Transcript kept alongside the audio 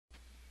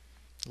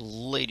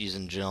Ladies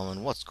and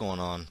gentlemen, what's going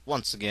on?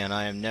 Once again,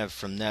 I am Nev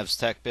from Nev's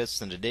Tech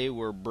Bits, and today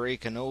we're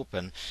breaking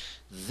open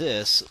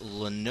this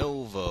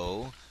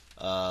Lenovo,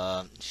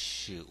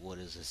 what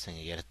is this thing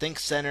again? A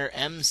ThinkCentre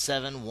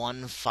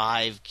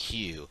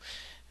M715Q,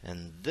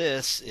 and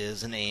this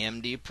is an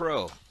AMD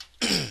Pro.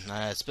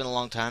 It's been a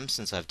long time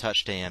since I've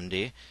touched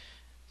AMD,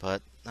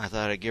 but I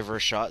thought I'd give her a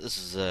shot. This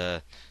is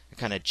a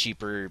kind of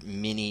cheaper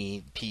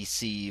mini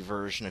PC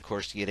version. Of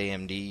course, to get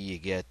AMD, you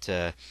get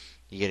a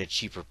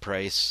cheaper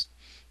price.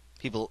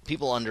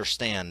 People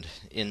understand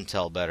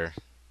Intel better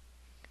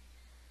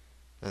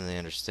than they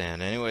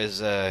understand. Anyways,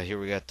 here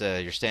we got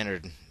your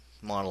standard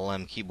Model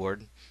M keyboard.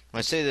 When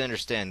I say they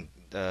understand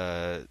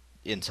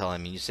Intel, I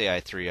mean you say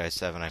i3,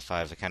 i7,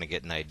 i5, they kind of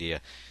get an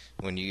idea.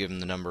 When you give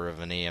them the number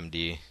of an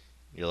AMD,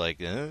 you're like,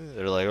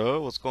 they're like,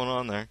 oh, what's going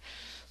on there?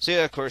 So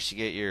yeah, of course you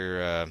get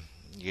your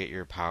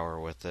power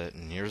with it,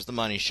 and here's the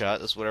money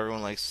shot. This is what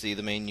everyone likes to see,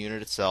 the main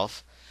unit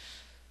itself.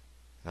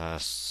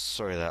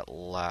 Sorry that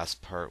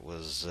last part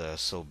was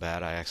so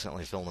bad. I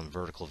accidentally filmed a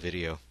vertical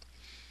video.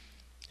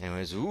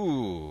 Anyways,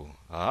 oh,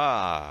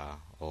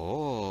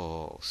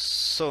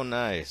 so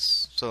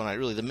nice. So nice.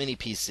 Really, the mini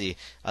PC,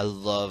 I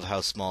love how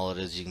small it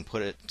is. You can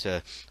put it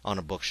on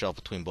a bookshelf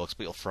between books,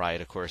 but you'll fry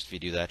it, of course, if you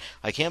do that.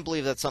 I can't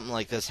believe that something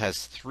like this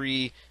has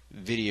 3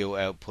 video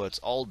outputs,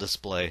 all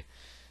display.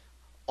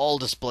 All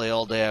display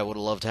all day. I would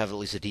have loved to have at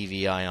least a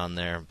DVI on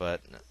there,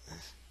 but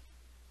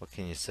what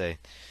can you say?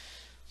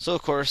 So,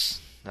 of course,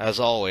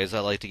 as always, I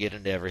like to get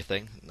into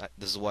everything.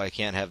 This is why I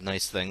can't have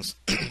nice things.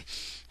 I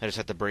just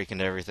have to break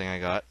into everything I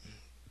got.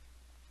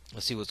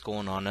 Let's see what's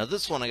going on. Now,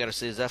 this one, I gotta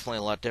say, is definitely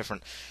a lot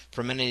different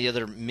from any of the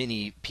other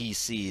mini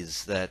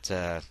PCs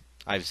that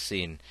I've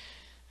seen.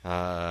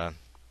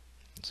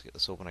 Let's get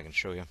this open, I can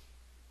show you.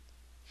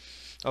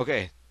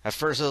 Okay, at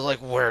first I was like,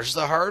 where's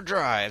the hard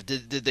drive?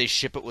 Did they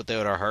ship it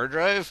without a hard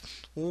drive?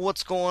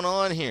 What's going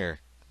on here?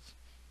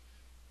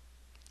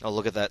 Oh,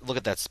 look at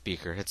that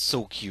speaker. It's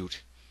so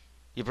cute.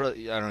 I don't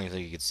even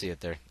think you can see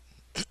it there.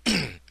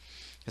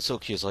 It's so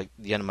cute. It's like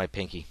the end of my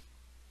pinky.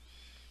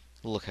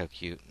 Look how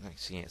cute. I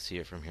can't see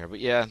it from here.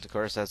 But yeah, of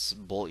course, that's a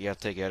bolt you have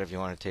to take out if you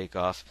want to take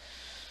off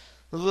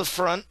the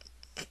front.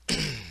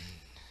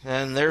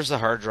 And there's the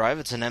hard drive.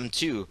 It's an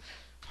M2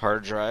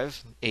 hard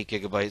drive, 8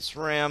 gigabytes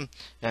RAM.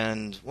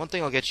 And one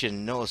thing I'll get you to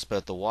notice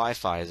about the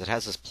Wi-Fi is it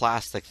has this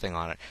plastic thing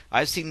on it.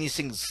 I've seen these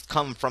things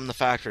come from the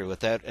factory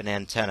without an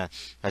antenna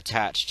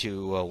attached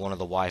to one of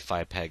the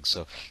Wi-Fi pegs.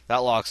 So that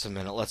locks them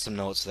in. It lets them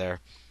know it's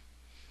there.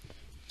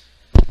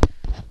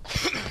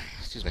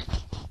 Excuse me.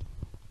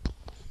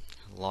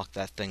 Lock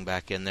that thing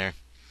back in there.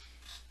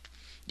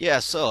 Yeah,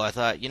 so I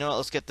thought, you know what,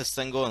 let's get this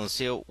thing going. Let's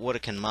see what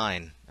it can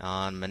mine.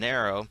 On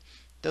Monero,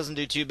 doesn't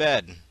do too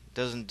bad.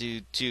 Doesn't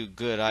do too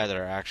good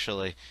either,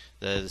 actually.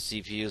 The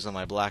CPUs on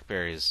my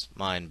Blackberries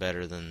mine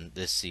better than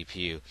this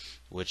CPU,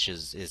 which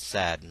is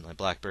sad. My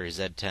Blackberry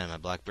Z10, my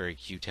Blackberry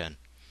Q10.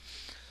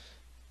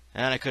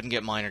 And I couldn't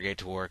get MinerGate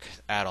to work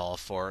at all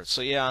for it. So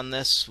yeah, on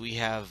this we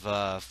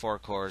have 4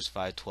 cores,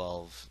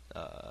 512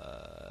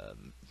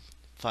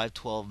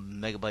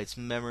 megabytes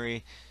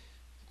memory,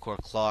 core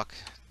clock,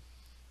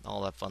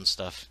 all that fun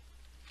stuff.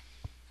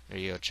 There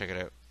you go. Check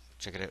it out.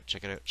 Check it out.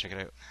 Check it out. Check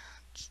it out.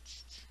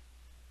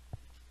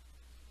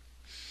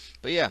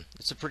 But yeah,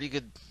 it's a pretty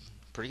good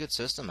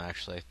system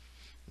actually.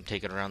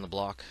 Take it around the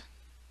block.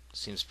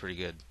 Seems pretty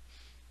good.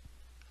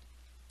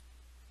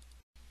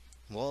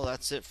 Well,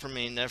 that's it for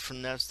me, Nev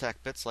from Nev's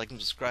Tech Bits. Like and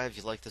subscribe if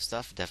you like the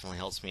stuff. It definitely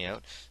helps me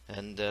out.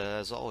 And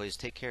as always,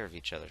 take care of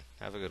each other.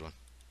 Have a good one.